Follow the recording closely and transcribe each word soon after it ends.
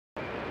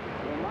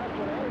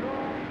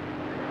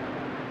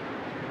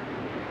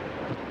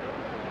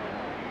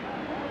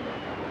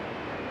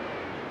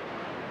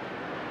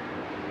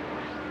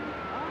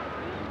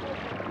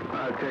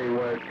tell you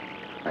what.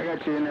 I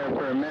got you in there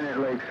for a minute,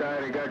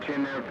 Lakeside. I got you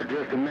in there for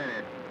just a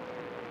minute.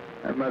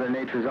 That Mother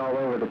Nature's all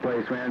over the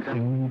place, man.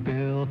 Two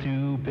pill,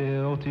 two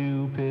pill,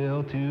 two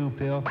pill, two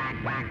pill.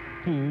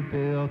 Two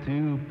pill,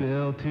 two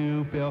pill,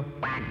 two pill.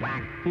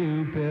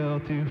 Two pill,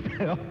 two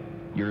pill.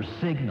 Your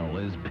signal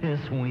is piss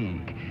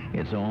weak.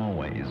 It's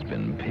always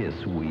been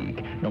piss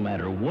weak. No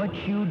matter what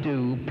you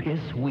do,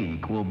 piss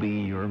weak will be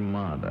your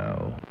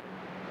motto.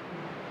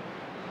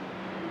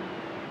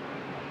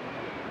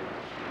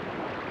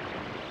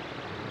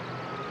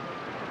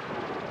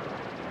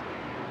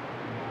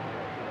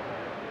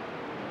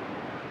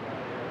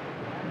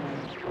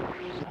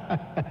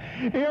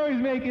 You're always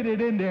making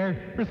it in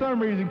there. For some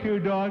reason,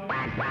 Coon Dog.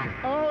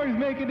 Always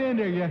make it in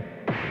there, yeah.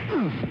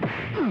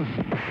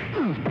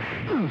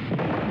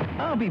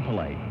 I'll be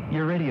polite.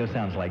 Your radio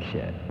sounds like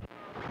shit.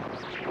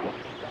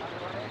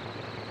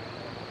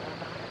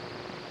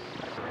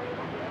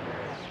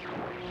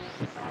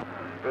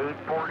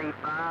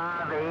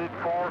 845,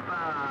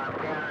 845,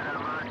 Canada,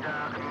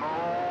 Mustang,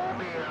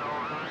 Mobile,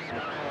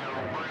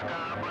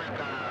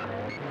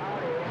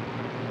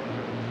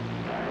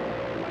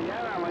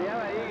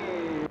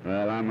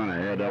 Well, I'm gonna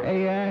head up.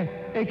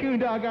 Hey, Coon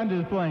Dog, I'm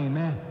just playing,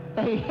 man.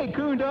 Hey,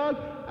 Coon Dog,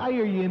 I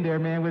hear you in there,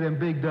 man, with them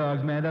big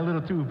dogs, man. That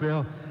little two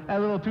pill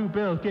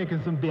is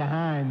kicking some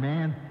behind,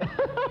 man.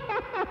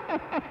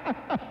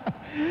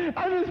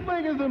 I'm just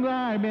making some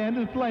behind, man.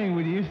 Just playing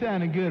with you. You're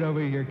sounding good over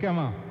here. Come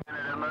on.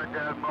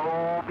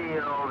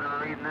 Mobile,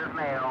 reading this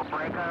mail.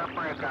 Break up.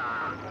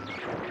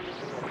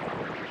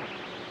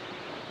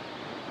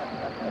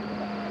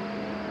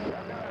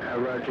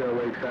 Roger,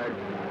 Lakeside.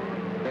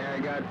 Yeah, I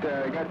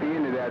got the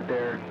end of that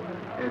there.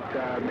 It's,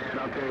 man,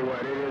 I'll tell you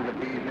what, it is a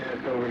bee's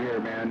nest over here,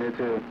 man. It's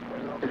an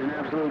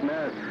absolute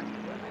mess.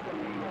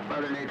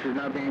 Mother Nature's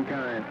not being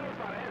kind.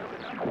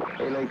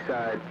 Hey,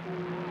 Lakeside.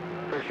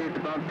 Appreciate the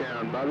bump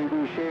down. Bobby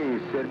Booshea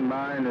sitting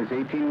by in his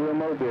 18-wheel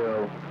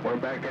mobile. We're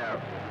back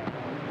out.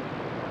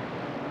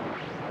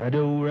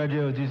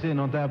 Roger, you sitting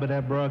on top of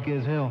that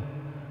broadcast hill.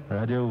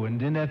 Roger, and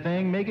then that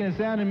thing making it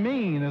sounding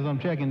mean as I'm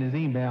checking his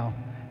email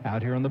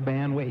out here on the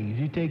band waves.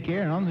 You take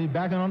care, and I'll be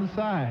back on the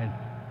side.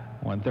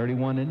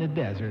 131 in the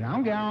desert.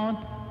 I'm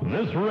gone.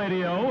 This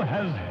radio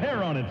has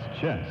hair on its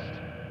chest.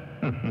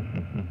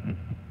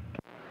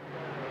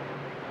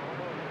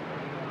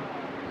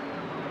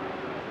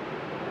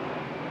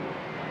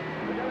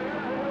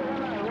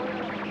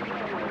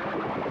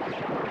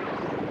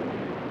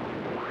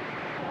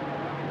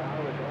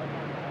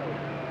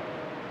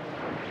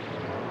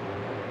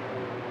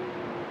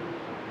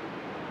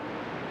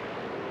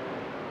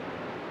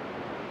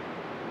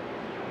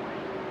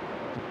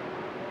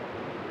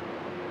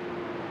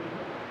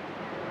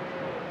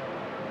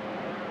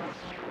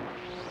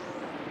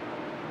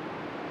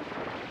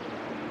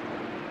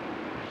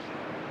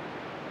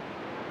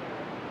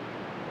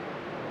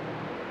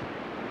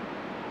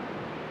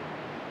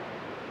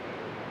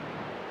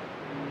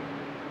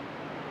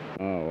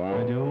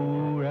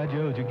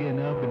 Roger, you're getting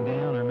up and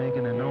down or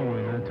making a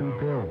noise. The two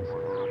pills.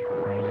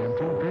 Oh, them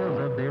two pills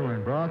up there were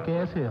in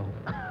Broadcast Hill.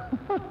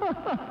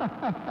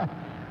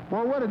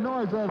 Boy, what a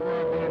noise that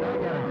was, man. I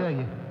gotta tell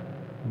you.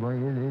 Boy,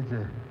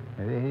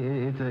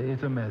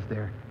 it's a mess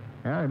there.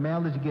 All right, man,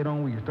 I'll let you get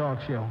on with your talk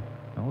show.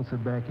 Don't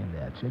sit back in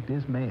that. Check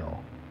this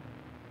mail.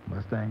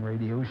 Mustang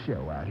Radio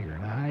Show out here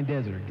in the high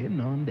desert,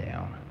 getting on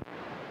down.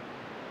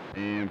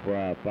 And for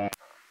our five.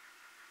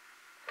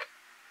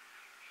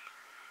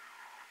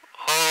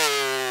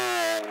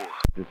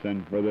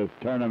 And for this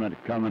tournament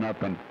coming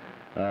up in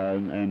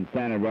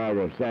Santa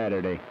Barbara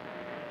Saturday.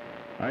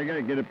 I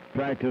gotta get it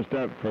practiced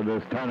up for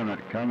this tournament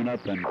coming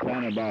up in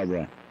Santa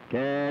Barbara.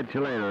 Catch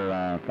you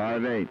later,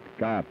 5-8,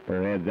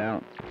 copper, heads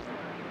out.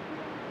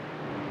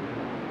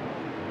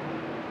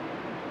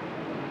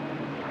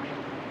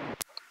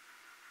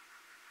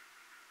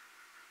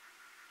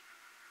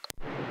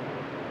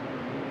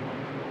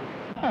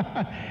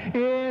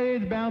 Yeah,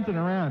 it's bouncing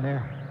around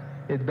there.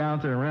 It's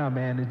bouncing around,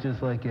 man. It's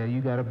just like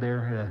you got up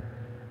there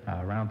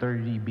around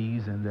 30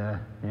 dBs and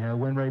it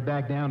went right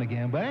back down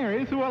again. But anyway,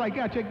 this is what I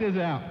got. Check this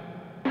out.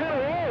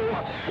 Hello.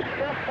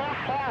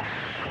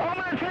 I'm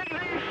going to take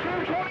these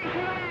 222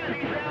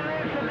 Yankees down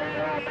there to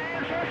that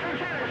Manchester,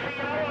 Tennessee,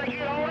 and I want to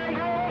get all them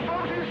girls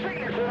folks'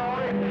 signature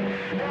on it.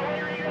 Now,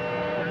 here he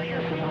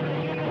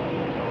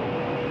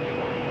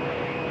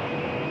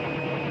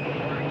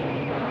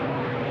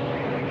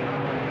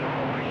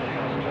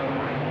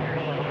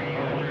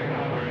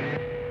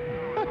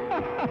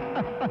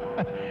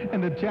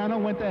And the channel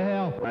went to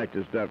hell.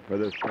 Practiced up for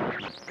this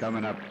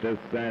coming up this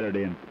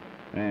Saturday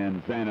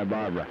in Santa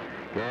Barbara.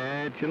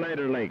 Catch you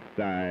later,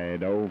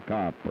 Lakeside. Old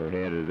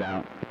Copperhead is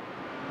out.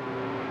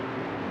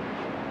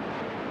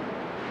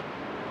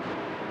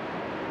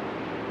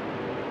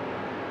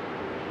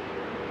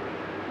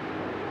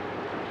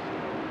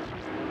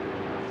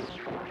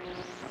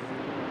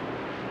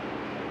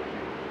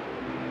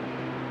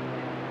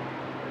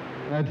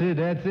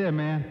 That's it,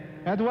 man.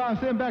 That's why I'm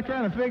sitting back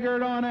trying to figure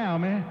it on out,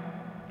 man.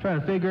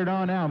 Trying to figure it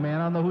on out, man.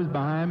 I don't know who's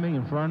behind me,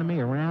 in front of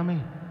me, around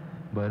me.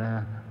 But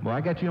Boy,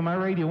 I got you on my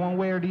radio one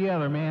way or the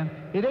other, man.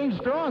 It ain't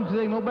strong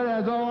signal, but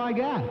that's all I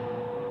got.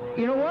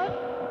 You know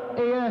what?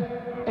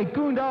 Hey,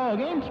 coon dog,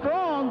 ain't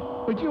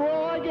strong, but you're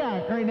all I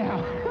got right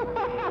now.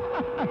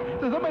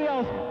 So somebody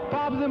else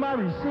pops in my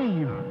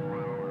receive.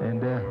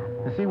 And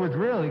to see what's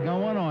really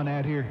going on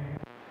out here.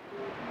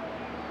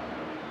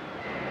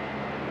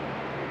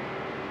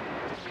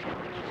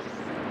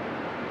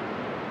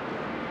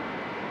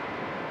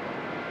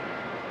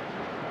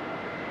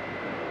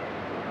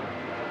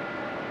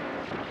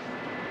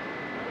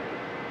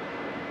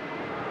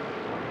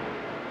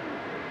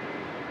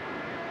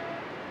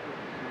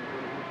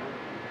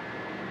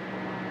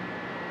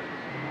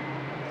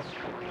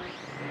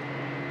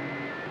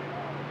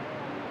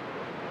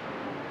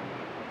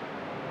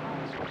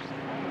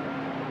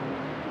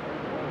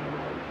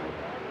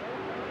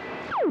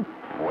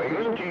 Waiting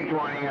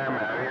T20, I'm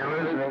out here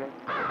listening.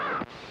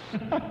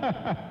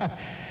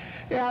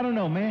 Yeah, I don't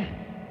know, man.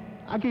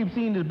 I keep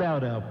seeing it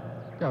about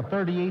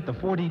 38 to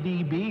 40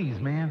 dBs,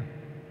 man.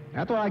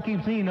 That's what I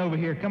keep seeing over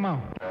here. Come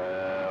on.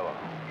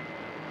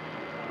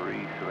 3, 3,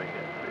 and 15.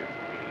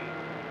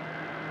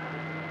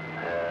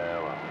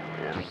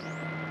 Yes.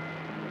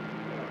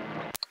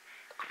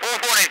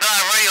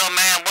 445 radio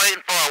man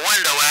waiting for a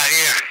window out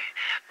here.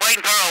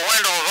 Waiting for a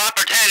window of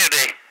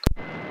opportunity.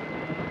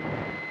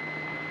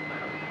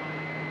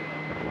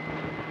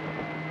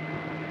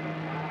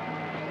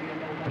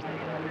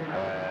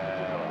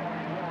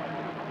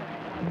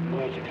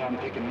 Where's the time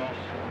picking this?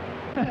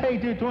 Hey,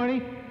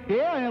 220.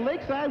 Yeah, and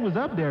Lakeside was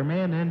up there,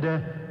 man. And,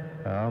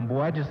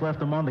 boy, I just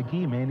left him on the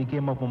key, man. He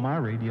came up on my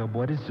radio.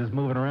 Boy, this is just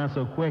moving around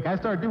so quick. I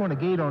started doing a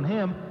gate on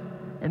him.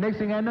 And next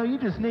thing I know, you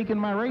just sneak in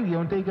my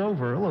radio and take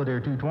over. Hello there,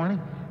 220.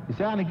 You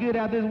sounding good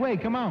out this way.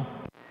 Come on.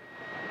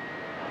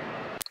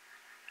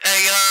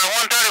 Hey,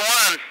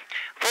 131,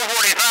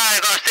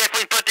 445, gonna see if we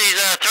can put these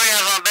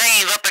 3,000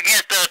 beams up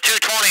against the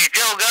 220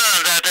 Joe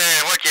guns out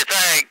there. What you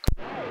think?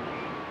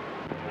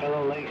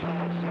 Hello,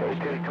 Lakeside.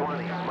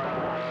 220,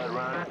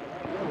 run.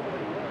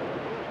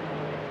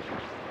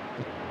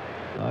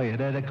 Oh, yeah,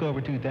 that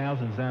Cobra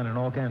 2000 sounding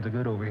all kinds of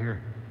good over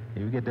here.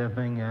 You get that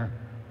thing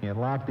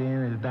locked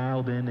in, it's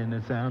dialed in, and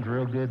it sounds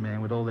real good,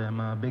 man, with all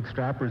them big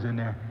strappers in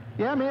there.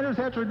 Yeah, man, there's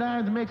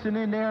heterodynes mixing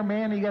in there,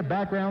 man. You got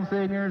background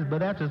singers, but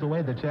that's just the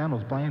way the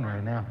channel's playing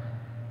right now.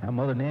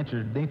 Mother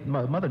Nature,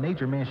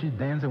 man, she's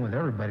dancing with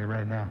everybody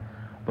right now.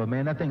 But,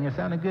 man, that thing is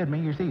sounding good,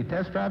 man. You see,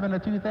 test driving a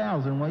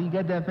 2000, well, you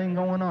got that thing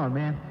going on,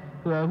 man.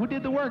 Who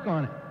did the work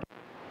on it?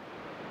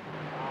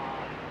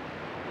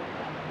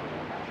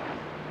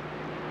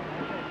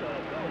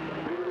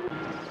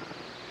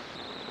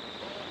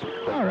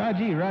 Oh,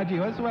 Raji,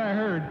 that's what I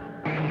heard.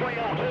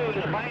 302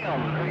 is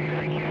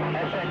BAM.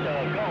 That's that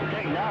Gulf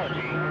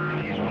Technology.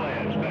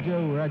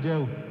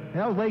 Rajo.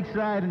 That was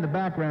Lakeside in the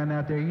background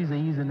out there. He's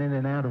easing in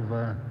and out of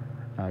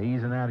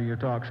your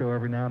talk show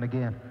every now and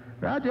again.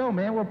 Rajo,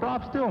 man, well,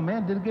 props to him,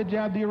 man. Did a good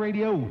job to your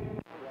radio.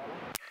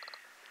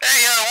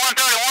 Hey,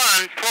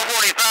 131,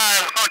 445,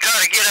 gonna try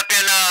to get up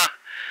in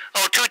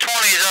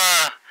 220's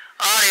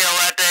audio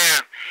out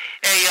there.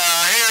 Hey,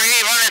 here he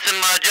running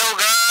some Joe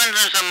guns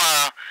and some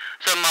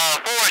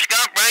Forrest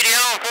Gump radio.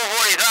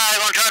 445,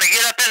 gonna try to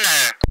get up in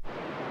there.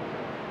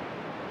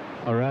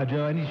 All right,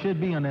 Joe, and you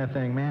should be on that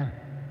thing, man.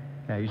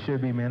 Yeah, you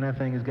should be, man. That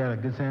thing has got a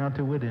good sound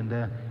to it, and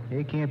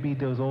it can't beat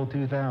those old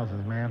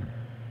 2000s, man.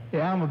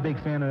 Yeah, I'm a big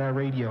fan of that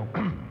radio.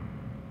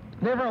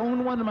 Never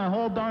owned one in my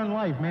whole darn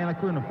life, man. I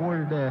couldn't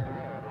afford it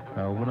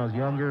when I was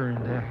younger, and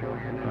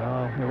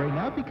right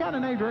now it'd be kind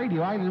of nice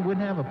radio. I just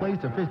wouldn't have a place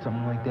to fit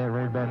something like that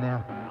right about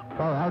now.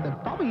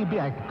 Probably be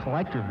like a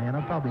collector, man.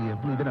 I'd probably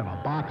leave it in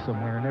a box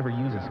somewhere and never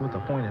use it, so what's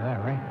the point of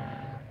that, right?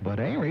 But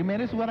anyway, man,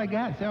 this is what I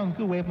got. Sounds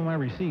good way up on my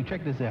receive.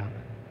 Check this out.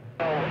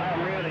 Oh,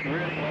 I'm really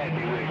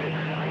happy with it.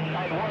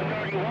 Hey,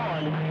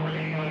 131,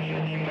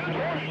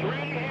 220's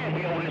really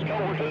happy on this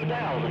Cobra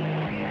 2000.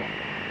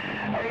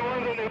 Hey, what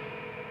are they doing?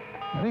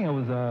 I think it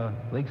was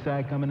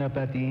Lakeside coming up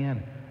at the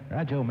end. All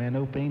right, Joe, man,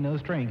 no pain, no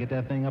strain. Get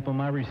that thing up on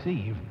my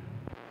receive.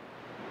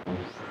 Hey,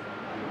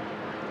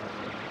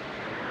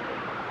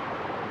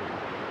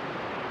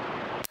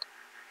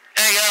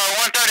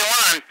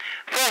 131,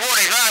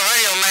 445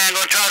 radio man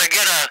gonna try to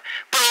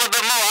put a little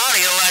bit more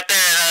audio out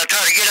there and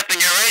try to get up in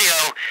your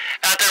radio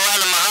out there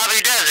around the Mojave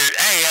Desert.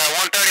 Hey,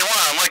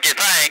 131, what you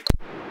think?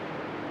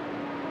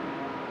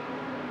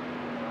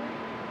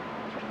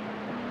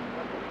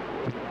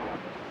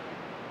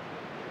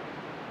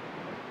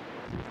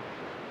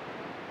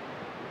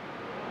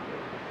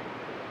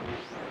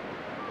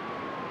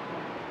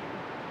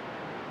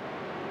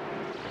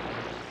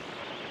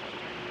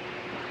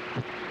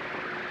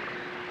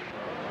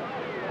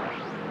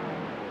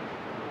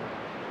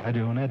 I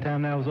do. And that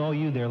time, that was all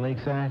you there,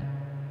 Lakeside.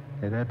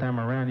 At that time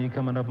around, you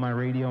coming up my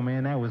radio,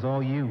 man, that was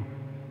all you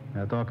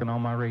talking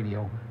on my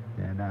radio.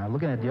 And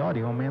looking at the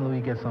audio, man, let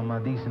me get some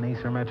decent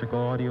asymmetrical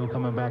audio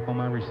coming back on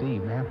my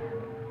receive, man.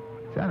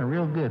 Sounding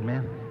real good,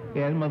 man.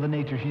 Yeah, Mother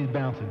Nature, she's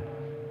bouncing.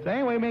 So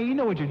anyway, man, you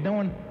know what you're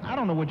doing. I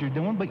don't know what you're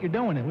doing, but you're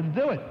doing it. Let's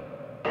do it.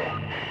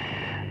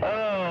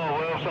 Oh,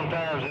 well,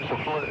 sometimes it's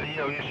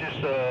it's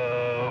just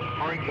a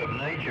freak of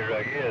nature,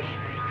 I guess.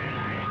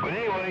 But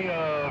anyway,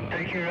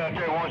 take care out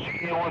there once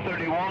again,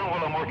 131.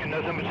 Well, I'm working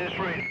nothing but this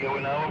radio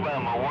in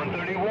Alabama.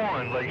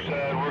 131,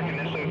 Lakeside, working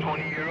this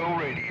 20-year-old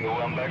radio.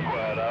 I'm back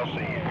quiet. I'll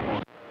see you.